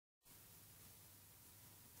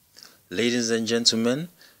Ladies and gentlemen,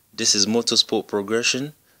 this is Motorsport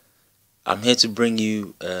Progression. I'm here to bring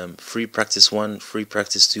you free practice 1, free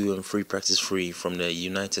practice 2 and free practice 3 from the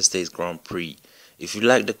United States Grand Prix. If you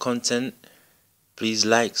like the content, please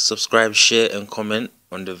like, subscribe, share and comment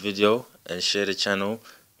on the video and share the channel.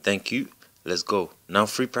 Thank you. Let's go. Now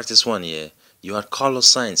free practice 1 here. You had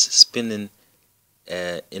Carlos Sainz spinning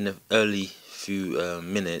in the early few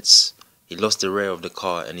minutes. He lost the rear of the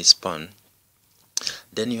car and he spun.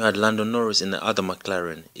 Then you had Lando Norris in the other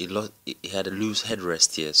McLaren. He had a loose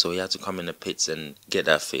headrest here, so he had to come in the pits and get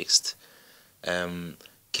that fixed. Kevin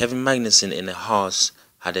Magnussen in the Haas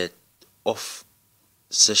had a off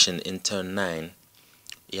session in turn 9.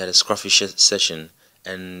 He had a scruffy session,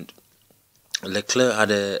 and Leclerc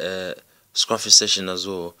had a scruffy session as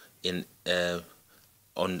well in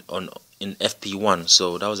in Fp1.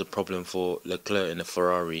 So that was a problem for Leclerc in the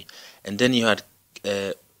Ferrari. And then you had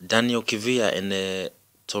Daniel Kvyat in the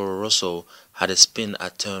Toro Rosso had a spin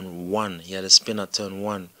at turn 1. He had a spin at turn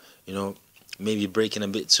 1, you know, maybe braking a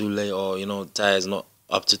bit too late, or tires not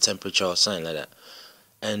up to temperature or something like that.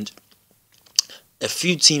 And a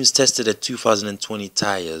few teams tested the 2020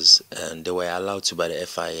 tires and they were allowed to by the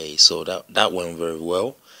FIA, so that went very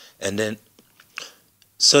well. And then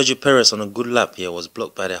Sergio Perez on a good lap here was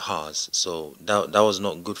blocked by the Haas, so that was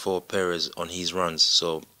not good for Perez on his runs.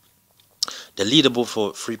 So the leaderboard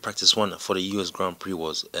for free practice 1 for the US Grand Prix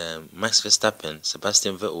was Max Verstappen,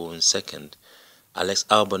 Sebastian Vettel in second, Alex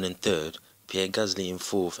Albon in third, Pierre Gasly in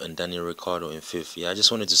fourth, and Daniel Ricciardo in fifth. Yeah, I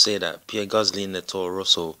just wanted to say that Pierre Gasly in the Toro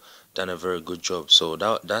Rosso done a very good job. So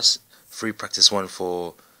that's free practice 1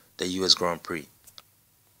 for the US Grand Prix.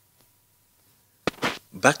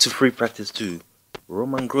 Back to free practice 2.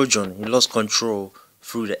 Roman Grosjean, he lost control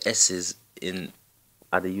through the S's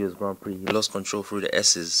at the US Grand Prix. He lost control through the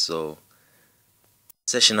S's, so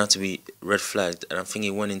session had to be red flagged, and I think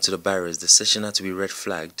he went into the barriers. The session had to be red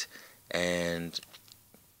flagged, and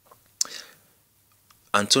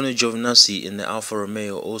Antonio Giovinazzi in the Alfa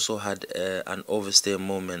Romeo also had an oversteer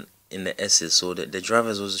moment in the S's, so the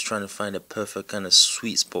drivers was just trying to find a perfect kind of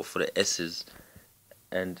sweet spot for the S's.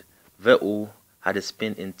 And Vettel had a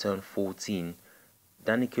spin in turn 14.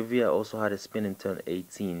 Danny Kvyat also had a spin in turn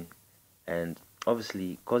 18, and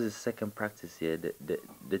obviously because it's second practice here,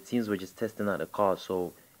 the teams were just testing out the car,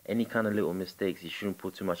 so any kind of little mistakes you shouldn't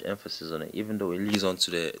put too much emphasis on it, even though it leads on to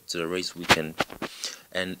the race weekend.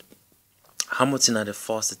 And Hamilton had the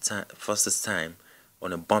fastest time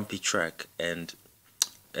on a bumpy track, and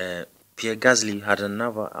Pierre Gasly had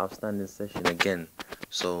another outstanding session again.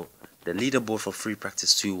 So the leaderboard for free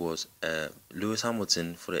practice 2 was Lewis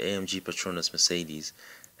Hamilton for the AMG Petronas Mercedes,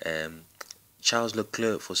 Charles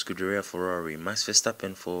Leclerc for Scuderia Ferrari, Max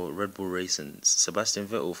Verstappen for Red Bull Racing, Sebastian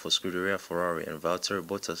Vettel for Scuderia Ferrari, and Valtteri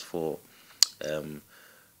Bottas for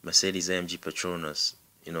Mercedes AMG Petronas.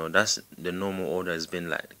 That's the normal order has been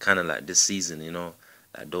like kind of like this season.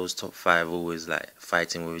 Like those top 5 always like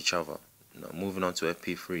fighting with each other. Moving on to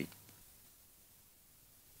Fp3.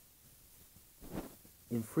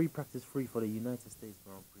 In free practice 3 for the United States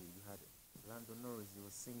Grand Prix, you had Lando Norris. He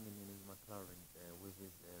was singing in his McLaren with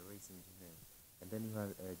his race engineer. And then you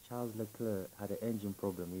had Charles Leclerc had an engine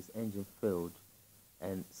problem. His engine failed.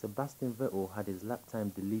 And Sebastian Vettel had his lap time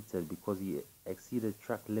deleted because he exceeded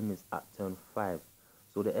track limits at turn 5.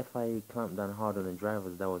 So the FIA clamped down hard on the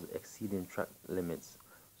drivers that was exceeding track limits.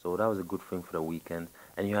 So that was a good thing for the weekend.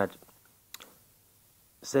 And you had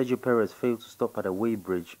Sergio Perez failed to stop at a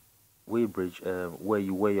weighbridge where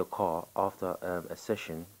you weigh your car after a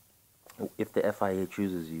session. If the FIA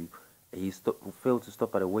chooses you, he failed to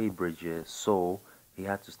stop at a weighbridge, so he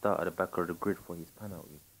had to start at the back of the grid for his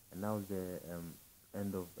penalty. And that was the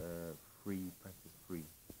end of free practice 3.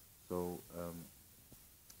 So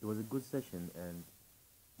it was a good session, and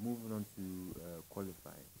moving on to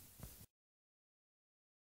qualifying.